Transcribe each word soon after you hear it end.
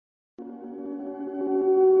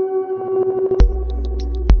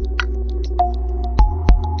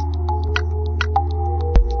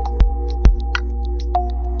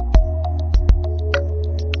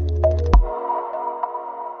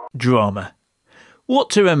Drama.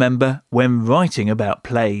 What to remember when writing about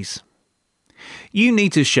plays. You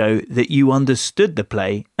need to show that you understood the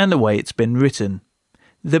play and the way it's been written.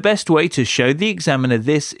 The best way to show the examiner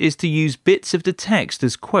this is to use bits of the text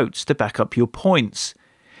as quotes to back up your points.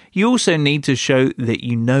 You also need to show that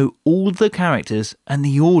you know all the characters and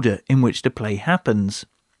the order in which the play happens.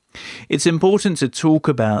 It's important to talk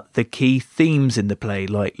about the key themes in the play,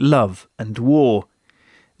 like love and war.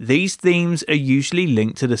 These themes are usually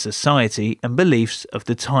linked to the society and beliefs of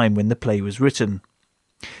the time when the play was written.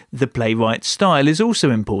 The playwright's style is also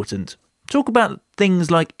important. Talk about things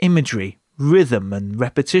like imagery, rhythm and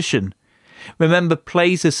repetition. Remember,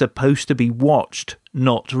 plays are supposed to be watched,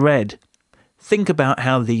 not read. Think about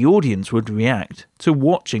how the audience would react to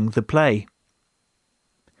watching the play.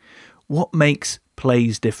 What makes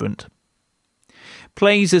plays different?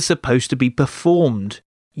 Plays are supposed to be performed.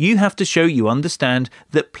 You have to show you understand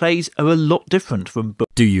that plays are a lot different from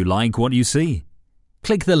books. Do you like what you see?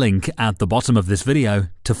 Click the link at the bottom of this video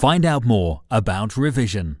to find out more about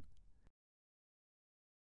revision.